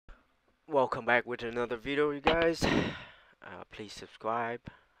Welcome back with another video, you guys. Please subscribe,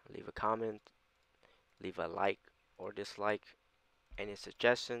 leave a comment, leave a like or dislike, any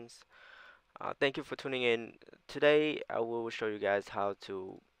suggestions. Thank you for tuning in. Today, I will show you guys how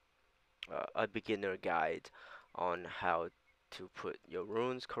to a beginner guide on how to put your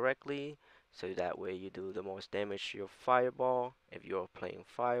runes correctly, so that way you do the most damage to your fireball if you're playing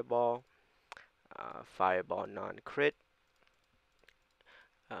fireball. Fireball non-crit.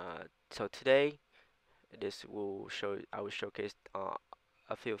 So today I will showcase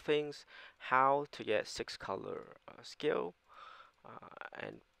a few things: how to get 6 color skill,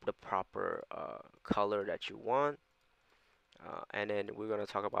 and the proper color that you want, and then we're gonna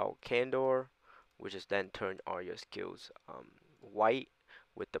talk about candor, which is then turn all your skills white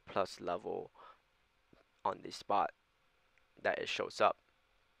with the plus level on the spot that it shows up.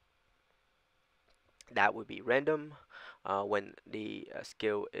 That would be random when the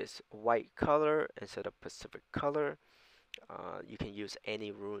skill is white color instead of Pacific color. You can use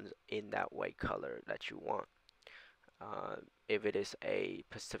any runes in that white color that you want. Uh, if it is a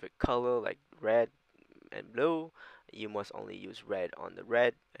Pacific color like red and blue, you must only use red on the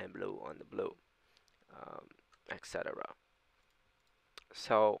red and blue on the blue, um, etc.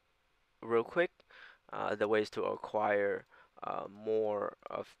 So, real quick, the ways to acquire more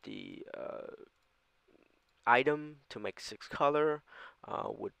of the item to make 6 color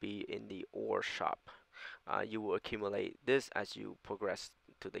would be in the ore shop. You will accumulate this as you progress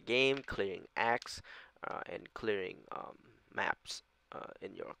to the game, clearing acts and clearing maps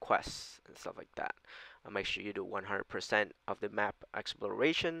in your quests and stuff like that. Make sure you do 100% of the map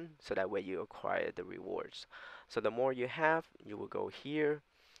exploration, so that way you acquire the rewards. So the more you have, you will go here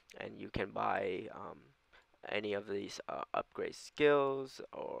and you can buy any of these upgrade skills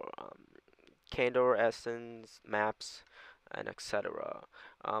or candor essence, maps, and etc.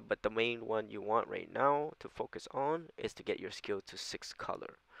 But the main one you want right now to focus on is to get your skill to 6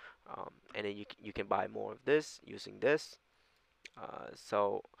 color. And then you can buy more of this using this.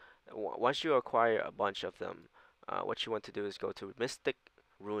 So once you acquire a bunch of them, what you want to do is go to Mystic,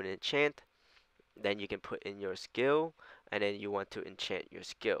 Rune Enchant. Then you can put in your skill, and then you want to enchant your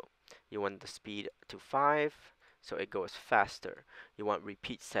skill. You want the speed to 5, so it goes faster. You want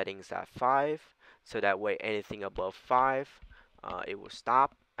repeat settings at 5, so that way anything above 5, it will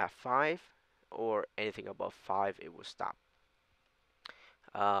stop at 5, or anything above 5, it will stop.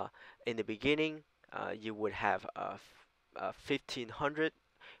 Uh, in the beginning, you would have 1500.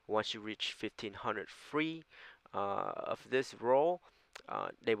 Once you reach 1500 free of this role,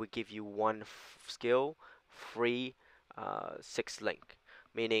 they would give you one skill free, 6 link,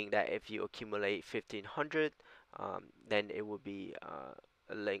 meaning that if you accumulate 1500, then it will be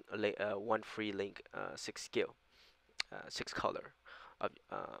one free link, 6 skill, 6 color.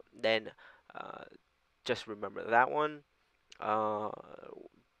 Then uh, just remember that one. Uh,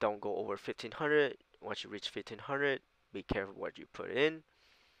 don't go over 1500. Once you reach 1500, be careful what you put in.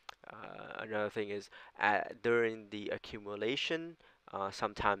 Another thing is, during the accumulation,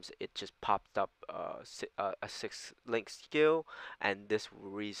 sometimes it just popped up a 6 link skill, and this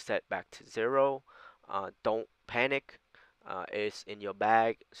will reset back to 0. Don't panic. It's in your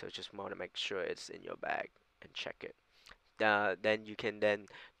bag, so just want to make sure it's in your bag and check it. Then you can then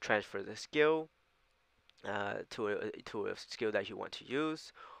transfer the skill to a skill that you want to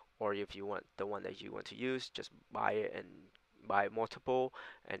use, or if you want the one that you want to use, just buy it and buy multiple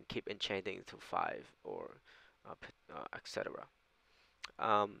and keep enchanting to 5 or etc.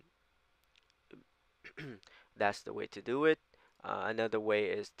 Um, that's the way to do it. Another way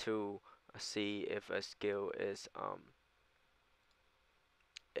is to see if a skill is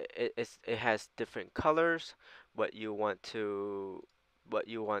it has different colors, but you want to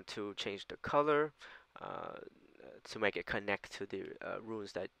change the color uh, to make it connect to the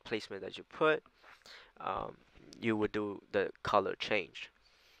runes that placement that you put. um, you would do the color change.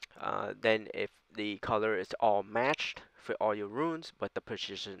 Then if the color is all matched for all your runes, but the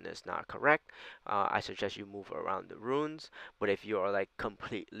precision is not correct, I suggest you move around the runes. But if you are like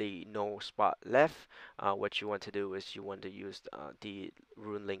completely no spot left, what you want to do is you want to use the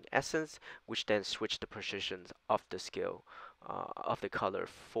rune link essence, which then switch the precisions of the skill of the color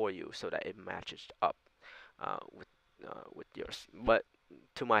for you, so that it matches up with yours. But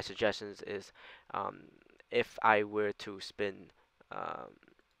to my suggestions is, um, if I were to spin um,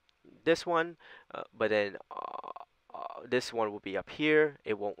 this one, but then this one will be up here.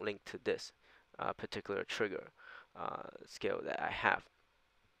 It won't link to this particular trigger skill that I have.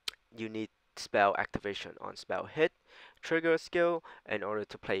 You need spell activation on spell hit trigger skill in order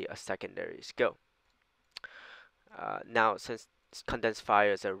to play a secondary skill. Now, since Condensed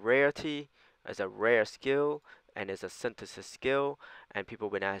fire is a rarity, is a rare skill, and is a synthesis skill. And people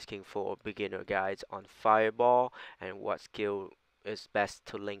been asking for beginner guides on Fireball and what skill is best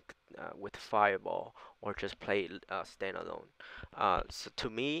to link with Fireball or just play standalone. So to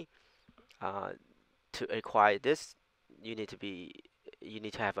me, uh, to acquire this, you need to be you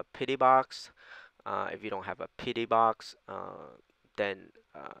need to have a pity box. If you don't have a pity box, then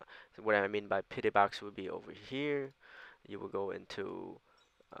what I mean by pity box would be over here. You will go into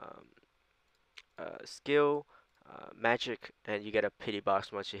um, skill, magic, and you get a pity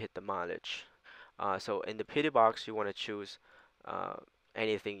box once you hit the mileage. So in the pity box, you want to choose uh,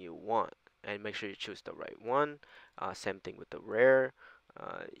 anything you want, and make sure you choose the right one. Same thing with the rare.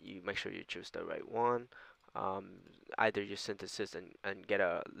 You make sure you choose the right one. Um, Either you synthesis and get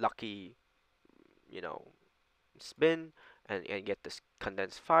a lucky, you know, spin and get this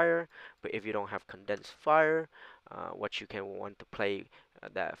condensed fire. But if you don't have condensed fire, what you can want to play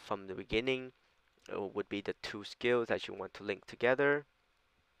that from the beginning would be the two skills that you want to link together.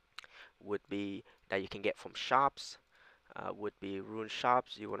 Would be that you can get from shops. Would be rune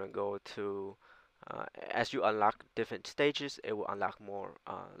shops. You want to go to as you unlock different stages, it will unlock more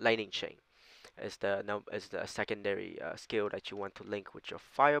lightning chain. Is the secondary skill that you want to link with your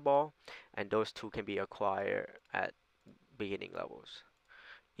fireball, and those two can be acquired at beginning levels.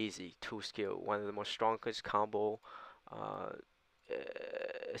 Easy, two skill, one of the most strongest combo uh,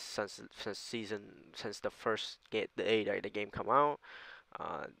 since season since the first day that the game come out.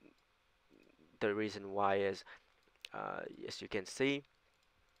 Uh, the reason why is, as you can see,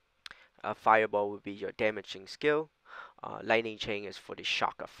 fireball would be your damaging skill. Lightning chain is for the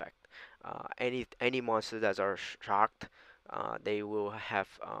shock effect. Any monsters that are shocked, they will have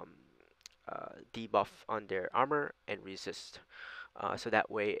debuff on their armor and resist. So that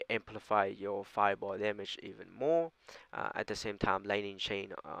way amplify your fireball damage even more. At the same time, lightning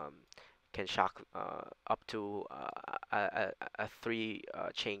chain can shock up to a three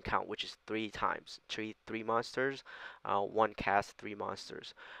chain count, which is three times three monsters, one cast three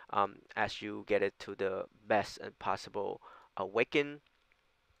monsters. As you get it to the best and possible awaken,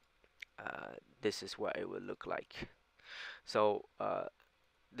 this is what it will look like. So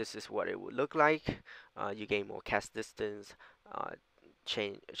this is what it would look like. You gain more cast distance, uh,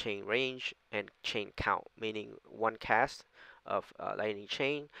 chain range, and chain count, meaning one cast of lightning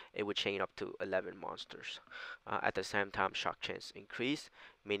chain, it would chain up to 11 monsters. At the same time, shock chance increase,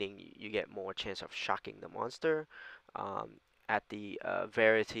 meaning you get more chance of shocking the monster. At the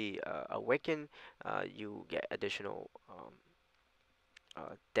Verity Awaken, you get additional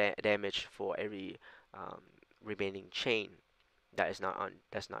damage for every um, remaining chain that's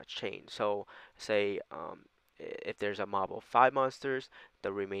not chain. So say if there's a mob of 5 monsters,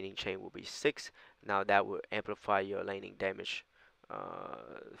 the remaining chain will be 6. Now that will amplify your lightning damage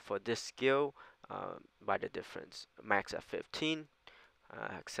for this skill by the difference. Max at 15,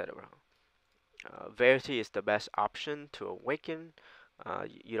 etc. Verity is the best option to awaken.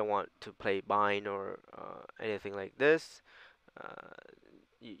 You don't want to play bind or anything like this. Uh,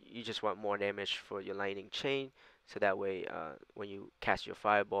 you just want more damage for your lightning chain, so that way when you cast your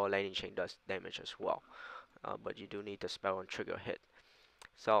fireball, lightning chain does damage as well. But you do need the spell and trigger hit.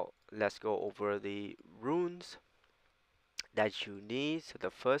 So let's go over the runes that you need. So the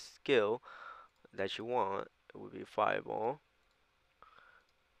first skill that you want would be fireball,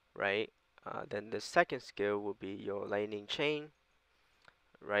 right? Then the second skill will be your lightning chain,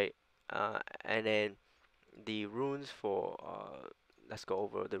 right? And then the runes for let's go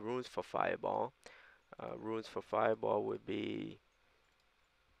over the runes for fireball. Runes for fireball would be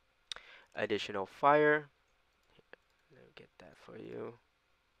additional fire. Let me get that for you.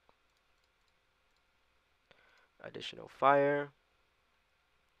 Additional fire.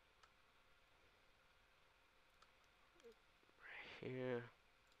 Here.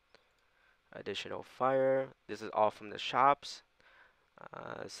 Additional fire. This is all from the shops.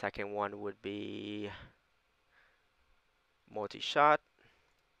 Second one would be multi-shot.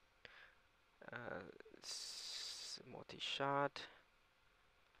 Multi-shot.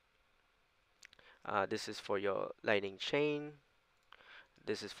 This is for your lightning chain.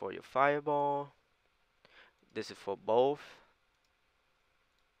 This is for your fireball. This is for both.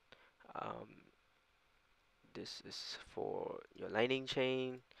 Um, this is for your lightning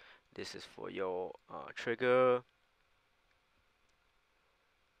chain. This is for your trigger.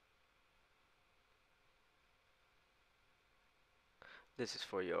 This is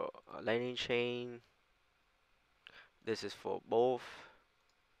for your lightning chain. This is for both.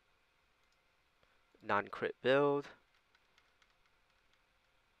 Non-crit build.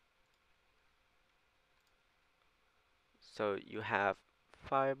 So you have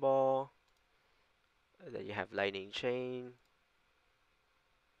fireball, and then you have lightning chain.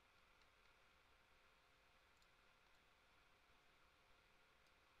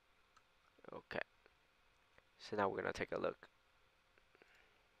 Okay, so now we're gonna take a look.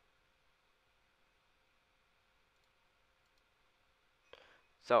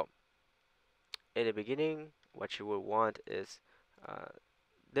 So in the beginning, what you would want is uh,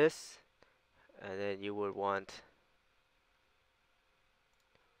 this, and then you would want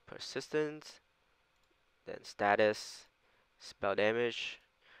persistence, then status, spell damage,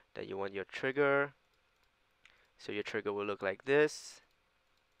 then you want your trigger. So your trigger will look like this,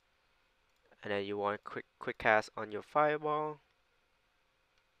 and then you want quick cast on your fireball.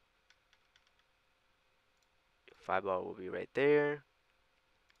 Your fireball will be right there.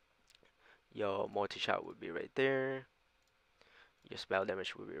 Your multi-shot will be right there. Your spell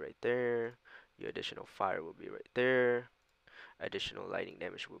damage will be right there. Your additional fire will be right there. Additional lightning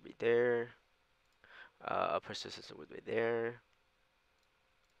damage will be there. A persistence will be there.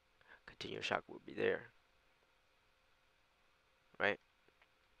 Continuous shock will be there, right?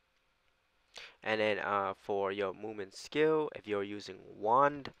 And then for your movement skill, if you're using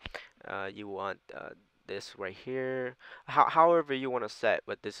wand, you want this right here. However you want to set,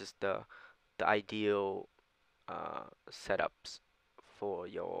 but this is the ideal setups for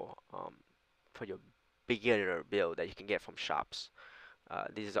your beginner build that you can get from shops.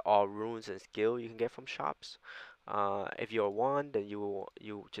 These are all runes and skill you can get from shops. If you're one, then you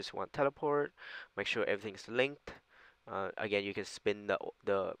just want teleport. Make sure everything's linked. Again, you can spin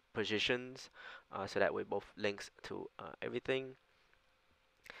the positions so that way both links to everything.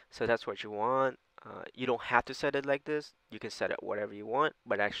 So that's what you want. You don't have to set it like this. You can set it whatever you want,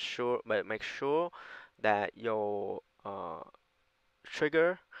 but make sure that your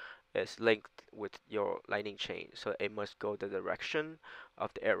trigger is linked with your lightning chain. So it must go the direction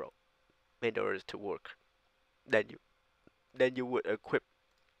of the arrow in order to work. Then you would equip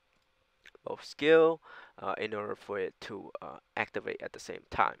both skill in order for it to activate at the same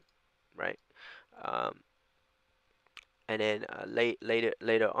time, right? Um, and then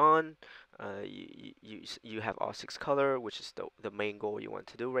later on, you have all six color, which is the main goal you want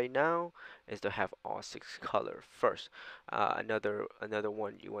to do right now is to have all six color first. Another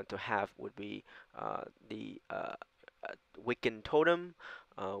one you want to have would be the Wiccan Totem.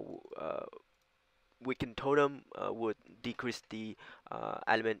 Uh, Weakened Totem would decrease the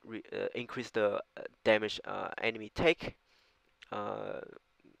increase the damage enemy take uh,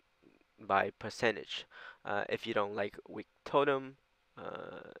 by percentage. If you don't like weak totem,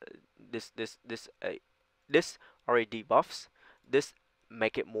 uh, this this this uh, this already debuffs. This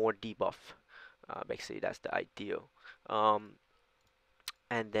make it more debuff. Basically, that's the ideal. Um,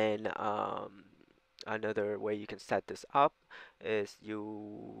 and then another way you can set this up is you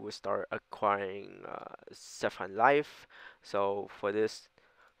will start acquiring Saffron Life. So for this,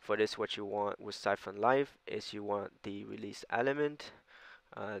 what you want with Saffron Life is you want the release element.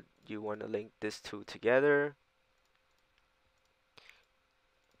 You want to link these two together.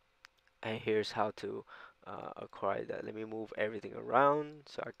 And here's how to acquire that. Let me move everything around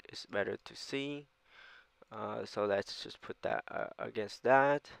so it's better to see. So let's just put that against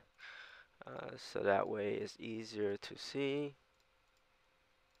that. So that way it's easier to see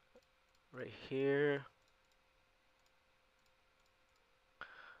right here,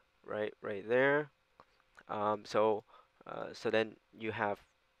 right there. So then you have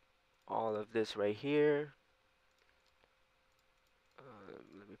all of this right here.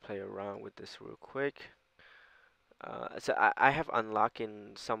 Let me play around with this real quick. So I have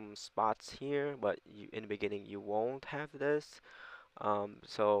unlocking some spots here, but in the beginning you won't have this.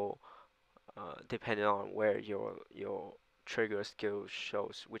 So depending on where your trigger skill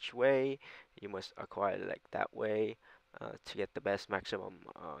shows which way, you must acquire it like that way to get the best maximum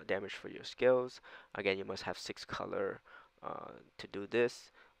damage for your skills. Again, you must have six color to do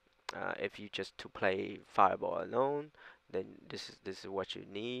this. If you just to play Fireball alone, then this is what you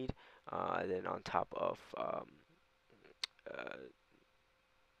need. Then on top of uh,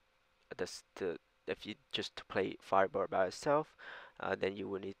 the if you just to play Fireball by itself, then you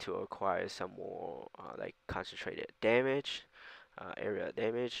will need to acquire some more like concentrated damage, area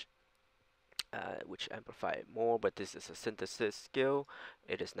damage, which amplify it more. But this is a synthesis skill.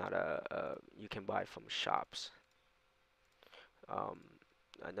 It is not a you can buy from shops. Um,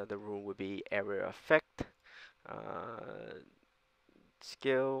 Another rune would be area effect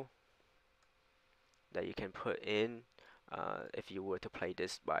skill that you can put in if you were to play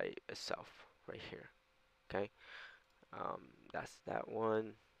this by itself right here. Okay, that's that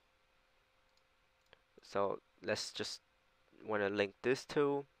one. So let's just want to link this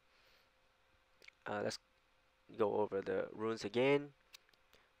to. Let's go over the runes again.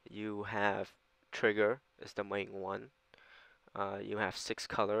 You have trigger is the main one. You have six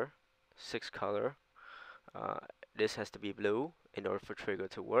color. Uh, this has to be blue in order for trigger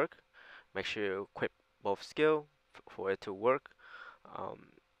to work. Make sure you equip both skill for it to work. Um,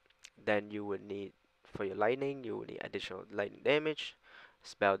 then you would need for your lightning, you would need additional lightning damage,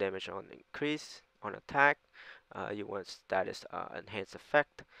 spell damage on increase on attack. You want status enhance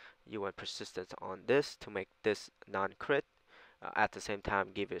effect. You want persistence on this to make this non-crit. At the same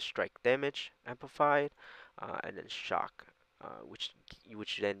time, give it strike damage amplified, and then shock, which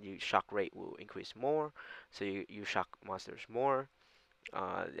then your shock rate will increase more, so you shock monsters more.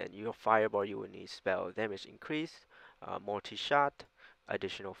 Then your fireball, you will need spell damage increase, multi-shot,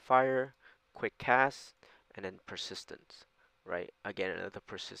 additional fire, quick cast, and then persistence. Right? Again, another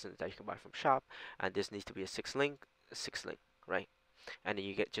persistence that you can buy from shop, and this needs to be a six link, right? And then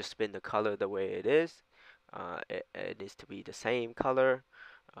you get just spin the color the way it is. It needs to be the same color,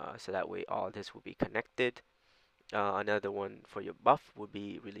 so that way all this will be connected. Another one for your buff would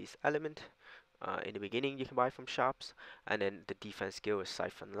be release element. In the beginning, you can buy from shops, and then the defense skill is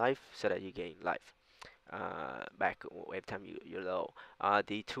siphon life, so that you gain life back every time you're low.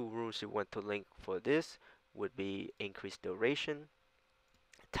 The two runes you want to link for this would be increased duration,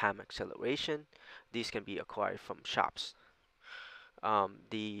 time acceleration. These can be acquired from shops.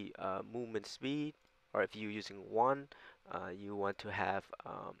 The movement speed, or if you're using one, you want to have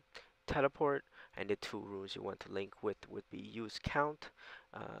teleport, and the two runes you want to link with would be use count,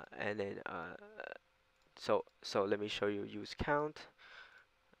 and then so let me show you use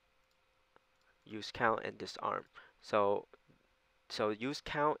count and disarm. So use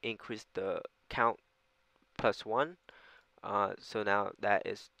count increase the count plus one. So now that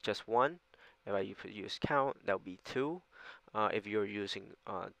is just one. If I use count, that would be two. If you're using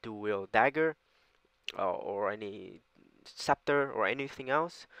dual dagger or any scepter or anything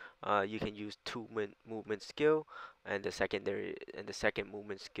else, you can use two movement skill, and the second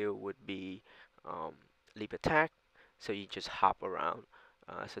movement skill would be um, leap attack. So you just hop around.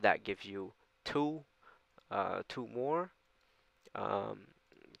 So that gives you two, two more, um,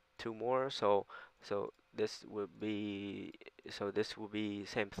 two more. So this will be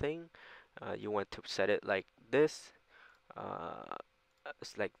same thing. You want to set it like this. Uh,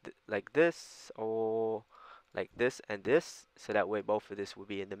 it's like this or like this and this, so that way both of this will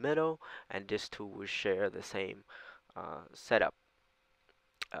be in the middle, and this two will share the same setup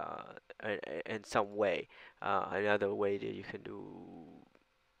in some way. Another way that you can do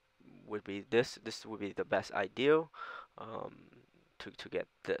would be this. This would be the best ideal um, to get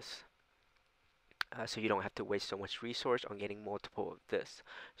this. So you don't have to waste so much resource on getting multiple of this.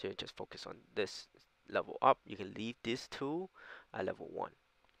 So you just focus on this level up. You can leave this two at level 1.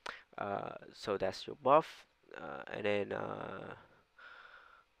 So that's your buff, and then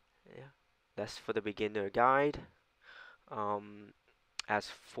yeah, that's for the beginner guide. As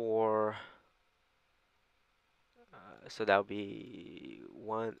for so that'll be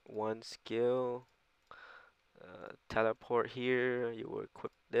one skill. Teleport here. You will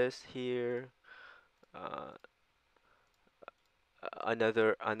equip this here. Uh,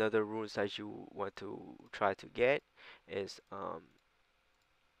 another runes that you want to try to get is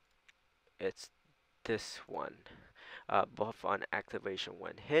it's this one. Buff on activation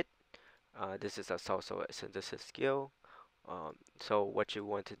when hit. This is also a synthesis skill. So what you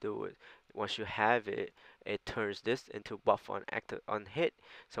want to do is once you have it, it turns this into buff on active on hit.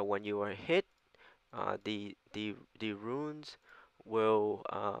 So when you are hit, the runes will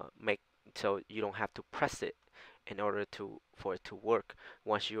make so you don't have to press it in order to for it to work.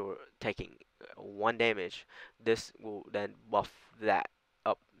 Once you're taking one damage, this will then buff that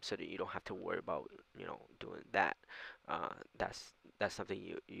up so that you don't have to worry about doing that. Uh, that's that's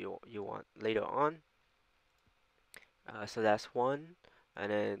something you want later on. So that's one,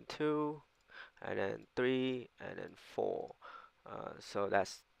 and then two, and then three, and then four. So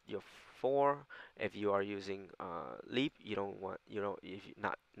that's your four. If you are using leap, you don't want if you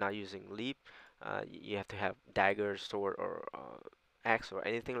not using leap, you have to have dagger, sword, or axe or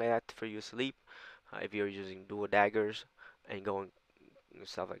anything like that for use leap. If you're using dual daggers and going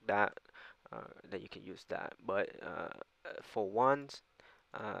stuff like that, then you can use that. But for ones,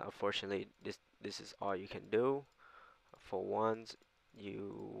 unfortunately, this is all you can do. For ones,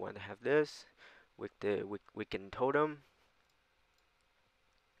 you want to have this with the weakened totem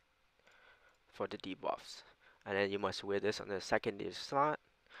for the debuffs, and then you must wear this on the secondary slot.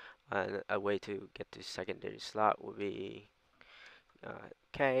 And a way to get to secondary slot will be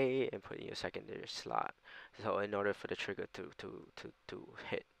K and put in your secondary slot. So in order for the trigger to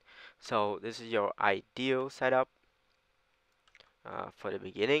hit. So this is your ideal setup for the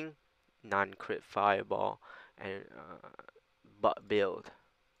beginning, non-crit fireball and butt build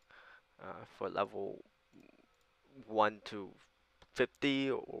for level 1 to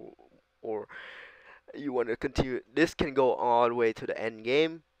 50, or you want to continue. This can go all the way to the end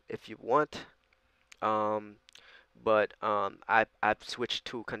game if you want. Um, but I've switched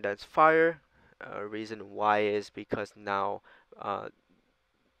to condensed fire. Reason why is because now uh,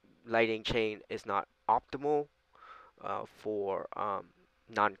 lightning chain is not optimal for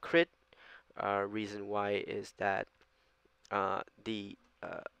non-crit. Reason why is that the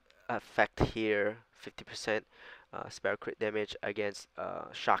effect here, 50% spell crit damage against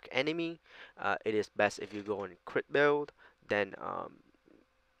shock enemy. It is best if you go on crit build, then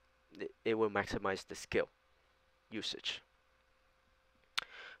it will maximize the skill usage.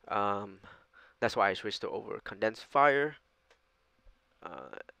 Um, that's why I switched to over condensed fire.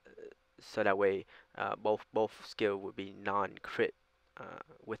 Uh, so that way both skill would be non-crit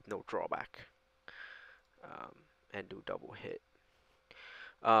with no drawback, um, and do double hit.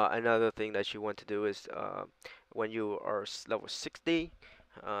 Another thing that you want to do is when you are level 60,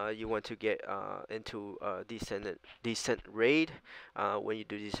 you want to get into decent raid. When you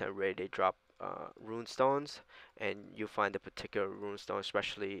do decent raid, they drop rune stones, and you find a particular rune stone,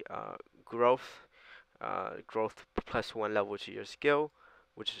 especially growth +1 level to your skill,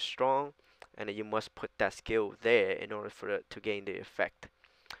 which is strong, and then you must put that skill there in order for it to gain the effect.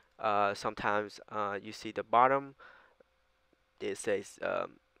 Sometimes you see the bottom, it says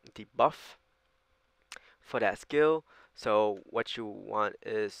the buff for that skill. So what you want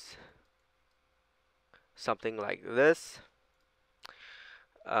is something like this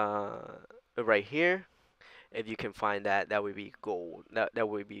right here. If you can find that, that would be gold. That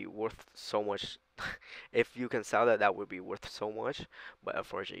would be worth so much. If you can sell that, that would be worth so much. But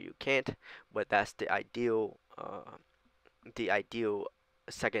unfortunately, you can't. But that's the ideal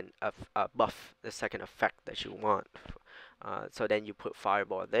second of buff, the second effect that you want. So then you put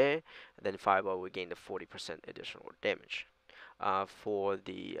fireball there, and then fireball will gain the 40% additional damage. For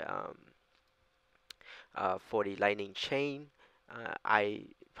the lightning chain, I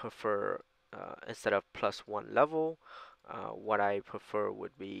prefer instead of +1 level, what I prefer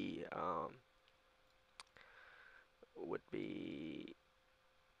would be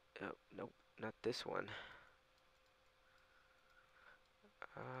no, not this one.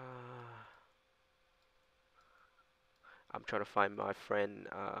 I'm trying to find my friend,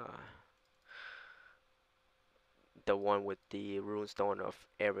 the one with the runestone of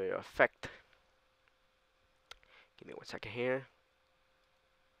area effect. Give me 1 second here.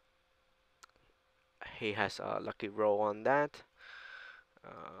 He has a lucky roll on that.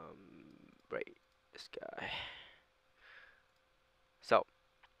 Right, this guy. So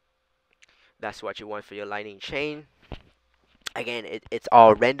that's what you want for your lightning chain. Again, it's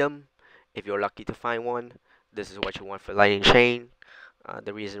all random. If you're lucky to find one, this is what you want for lightning chain.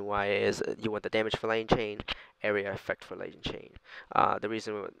 The reason why is you want the damage for lightning chain, area effect for lightning chain. The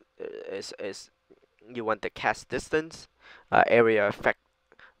reason is you want the cast distance, area effect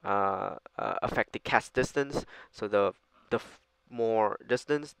affect the cast distance. So the more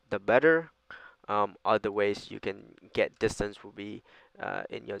distance, the better. Other ways you can get distance will be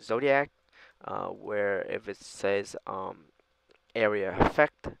in your zodiac, where if it says area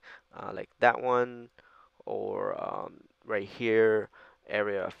effect, like that one, or right here,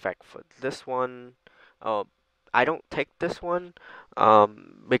 area effect for this one. Uh, I don't take this one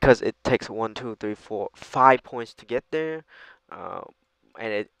because it takes 1, 2, 3, 4, 5 points to get there, uh,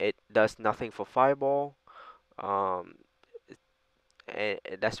 and it does nothing for fireball. Um, and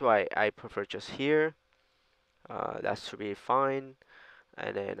that's why I prefer just here. That should be fine.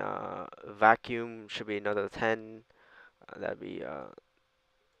 And then vacuum should be another 10. That'd be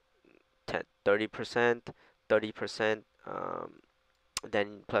 10, 30%, 30%.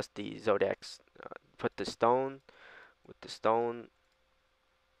 Then plus the zodiacs, put the stone with the stone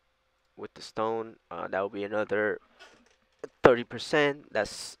with the stone. That will be another 30%.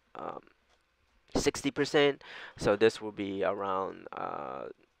 That's 60%. So this will be around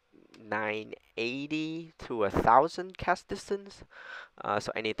 980 to 1,000 cast distance.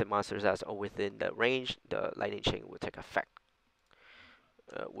 So any of the monsters that are within the range, the lightning chain will take effect.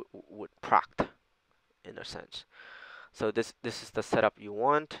 Would proct in a sense. So this is the setup you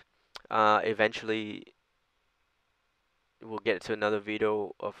want. Eventually, we'll get to another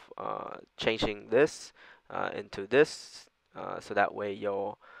video of changing this into this, so that way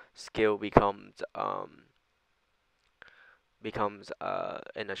your skill becomes becomes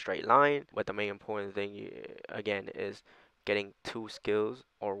in a straight line. But the main important thing again is getting 2 skills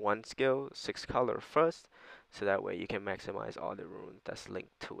or 1 skill, 6 color first, so that way you can maximize all the runes that's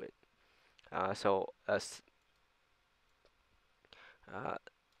linked to it. So uh,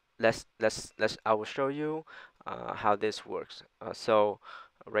 let's I will show you how this works. So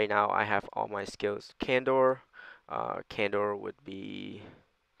right now I have all my skills. Candor, Candor would be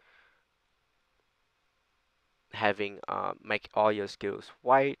having make all your skills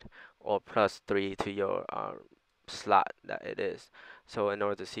white or +3 to your slot that it is. So in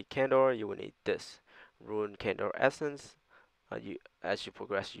order to see Candor, you will need this Rune Candor Essence. As you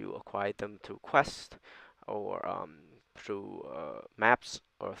progress, you acquire them through quest or through maps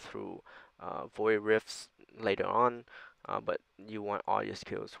or through void rifts later on. But you want all your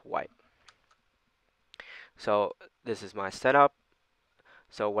skills white. So this is my setup.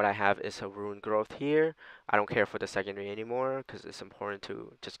 So what I have is a rune growth here. I don't care for the secondary anymore because it's important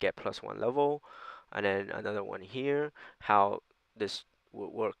to just get +1 level. And then another one here, how this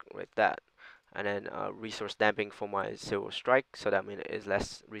would work with that. And then resource damping for my silver strike, so that means it is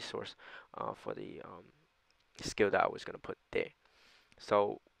less resource for the skill that I was gonna put there.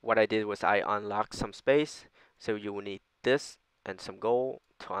 So what I did was I unlocked some space, so you will need this and some gold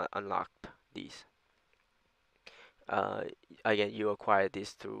to unlock these. Uh, Again, you acquire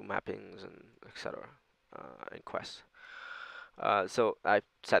these through mappings and etc. And quests. So I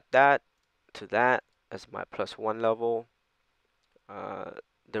set that to that as my +1 level. Uh,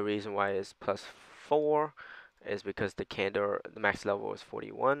 the reason why it's +4 is because the max level is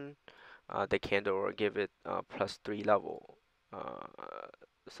 41. The candor will give it +3 level. Uh,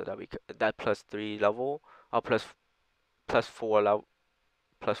 so that that +3 level or plus 4 level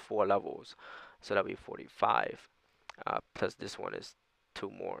 +4 levels, so that'll be 45. Plus this one is 2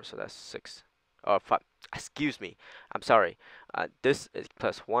 more, so that's 6 or 5. Excuse me, I'm sorry. This is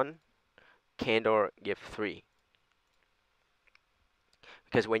 +1. Candor give 3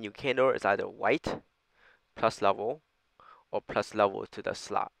 because when you candor, it's either white plus level or plus level to the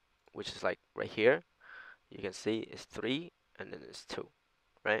slot, which is like right here. You can see it's 3 and then it's 2,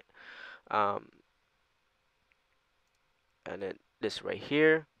 right? Um, and then this right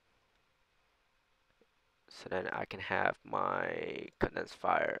here. So then I can have my condensed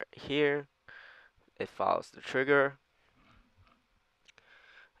fire here. It follows the trigger.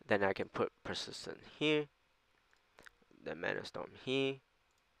 Then I can put persistent here. Then mana storm here.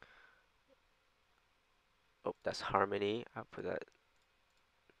 Oh, that's harmony. I'll put that.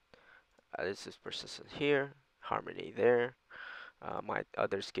 This is persistent here. Harmony there. My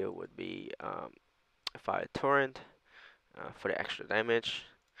other skill would be fire torrent for the extra damage.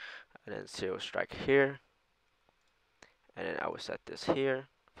 And then zero strike here. And then I will set this here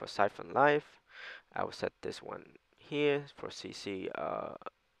for siphon life. I will set this one here for CC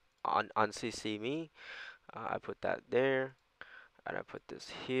on CC me. I put that there, and I put this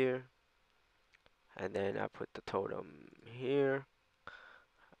here, and then I put the totem here,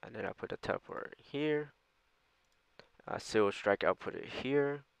 and then I put the teleport here. Zero strike, I'll put it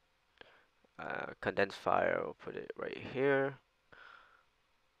here. Condensed fire, I'll put it right here.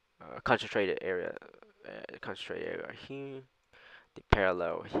 Concentrated area here. The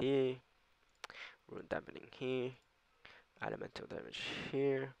parallel here. Rune dampening here. Elemental damage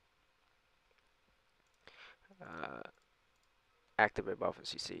here. Activate buff and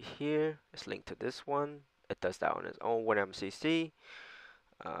CC here. It's linked to this one. It does that on its own when I'm CC.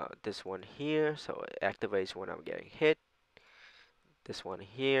 This one here, so it activates when I'm getting hit. This one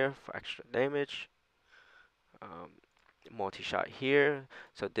here for extra damage. Multi-shot here,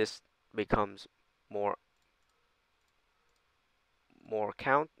 so this becomes more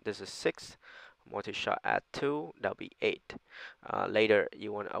count. This is 6. Multi-shot add 2, that'll be 8. Later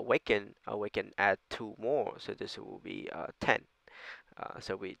you want to awaken, add 2 more, so this will be 10.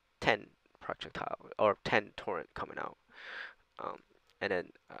 So we 10 projectile or 10 torrent coming out. And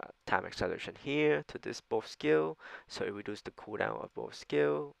then time acceleration here to this both skill, so it reduces the cooldown of both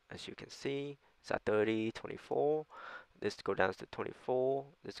skill. As you can see, it's at 30, 24. This go down to 24.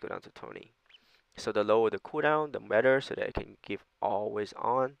 This go down to 20. So the lower the cooldown, the better, so that it can give always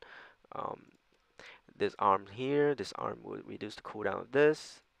on. This arm here, this arm will reduce the cooldown of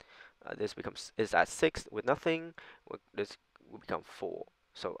this. This is at 6 with nothing. This will become 4,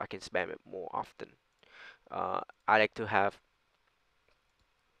 so I can spam it more often. I like to have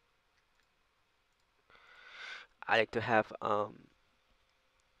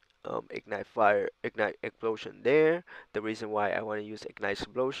ignite explosion there. The reason why I want to use ignite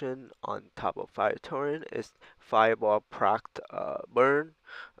explosion on top of fire torrent is fireball proc burn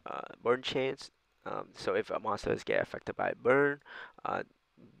chance. So if a monster get affected by burn, uh,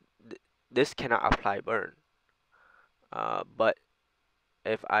 th this cannot apply burn. But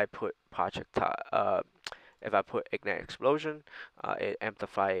if I put projectile, if I put ignite explosion, it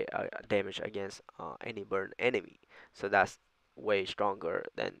amplify damage against any burn enemy. So that's way stronger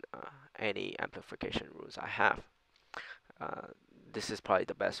than any amplification rules I have. Uh, this is probably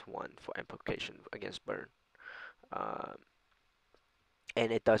the best one for amplification against burn. Uh,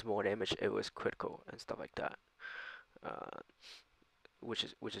 and it does more damage. It was critical and stuff like that. Uh, which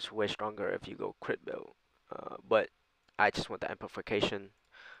is way stronger if you go crit build. But I just want the amplification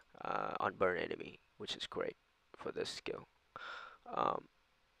on burn enemy, which is great for this skill. Um,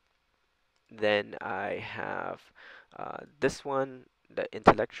 then I have this one, the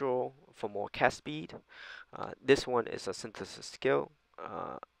intellectual for more cast speed. This one is a synthesis skill.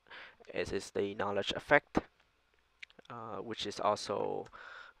 It is the knowledge effect, which is also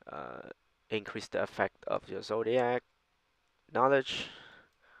uh, increase the effect of your zodiac knowledge.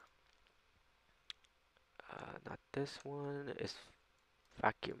 Not this one. Is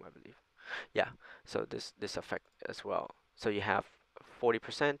vacuum, I believe. Yeah. So this effect as well. So you have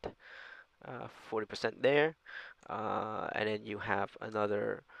 40%, 40% there, and then you have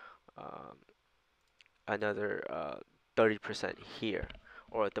um, another 30% here.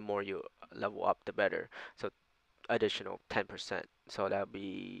 Or the more you level up, the better. So additional 10%. So that'll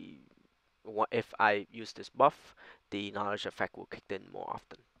be if I use this buff, the knowledge effect will kick in more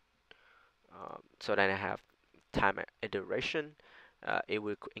often. So then I have time duration. It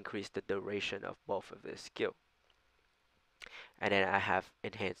will increase the duration of both of this skill. And then I have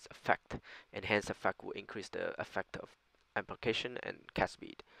enhanced effect. Enhanced effect will increase the effect of application and cast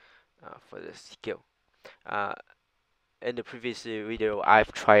speed for this skill. Uh, in the previous video,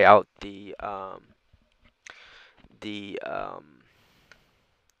 I've tried out the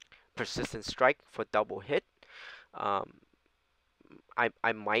persistent strike for double hit. Um,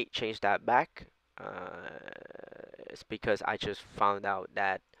 I might change that back. It's because I just found out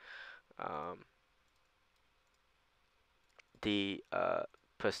that um, the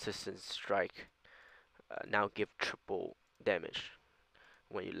persistent strike now give triple damage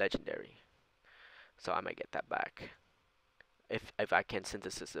when you legendary. So I might get that back if I can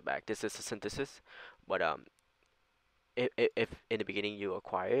synthesis it back. This is a synthesis, but if in the beginning you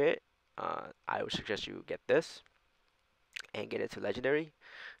acquire it, I would suggest you get this and get it to legendary,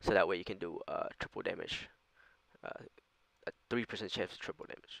 so that way you can do triple damage, a 3% chance of triple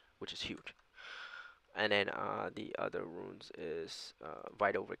damage, which is huge. And then the other runes is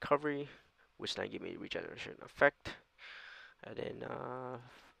vital recovery, which now give me regeneration effect, and then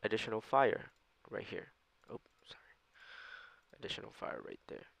additional fire right here. Oh, sorry, additional fire right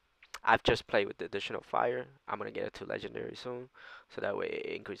there. I've just played with the additional fire. I'm gonna get it to legendary soon, so that way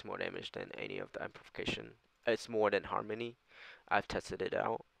it increases more damage than any of the amplification. It's more than harmony. I've tested it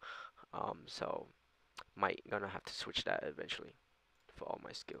out, so might gonna have to switch that eventually for all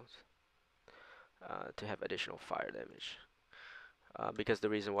my skills to have additional fire damage. Because the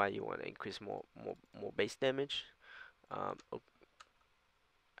reason why you want to increase more base damage. Oh,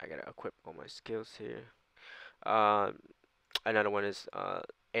 I gotta equip all my skills here. Um, Another one is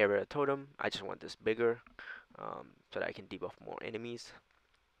area totem. I just want this bigger so that I can debuff more enemies.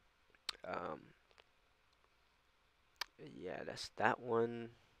 Um, yeah, that's that one.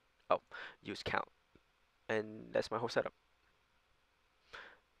 Oh, use count, and that's my whole setup.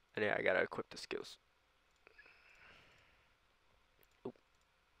 And then I gotta equip the skills. Oop.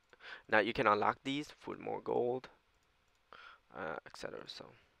 Now you can unlock these with more gold, etc. So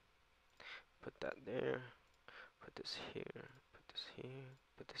put that there. Put this here. Put this here.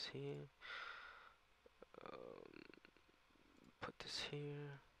 Put this here. Um, put this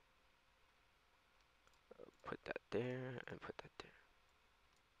here. Put that there, and put that there.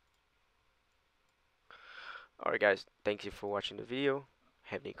 Alright guys, thank you for watching the video.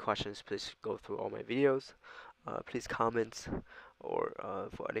 Have any questions, please go through all my videos. Please comment, or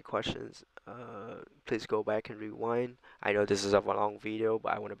for any questions, please go back and rewind. I know this is a long video,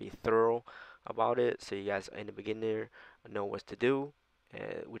 but I want to be thorough about it, so you guys in the beginner know what to do,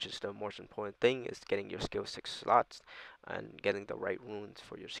 which is the most important thing, is getting your skill 6 slots and getting the right runes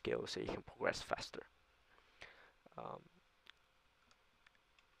for your skill so you can progress faster. Um,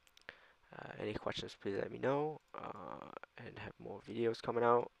 any questions, please let me know, and have more videos coming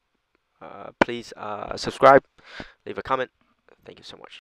out. Please subscribe, leave a comment. Thank you so much.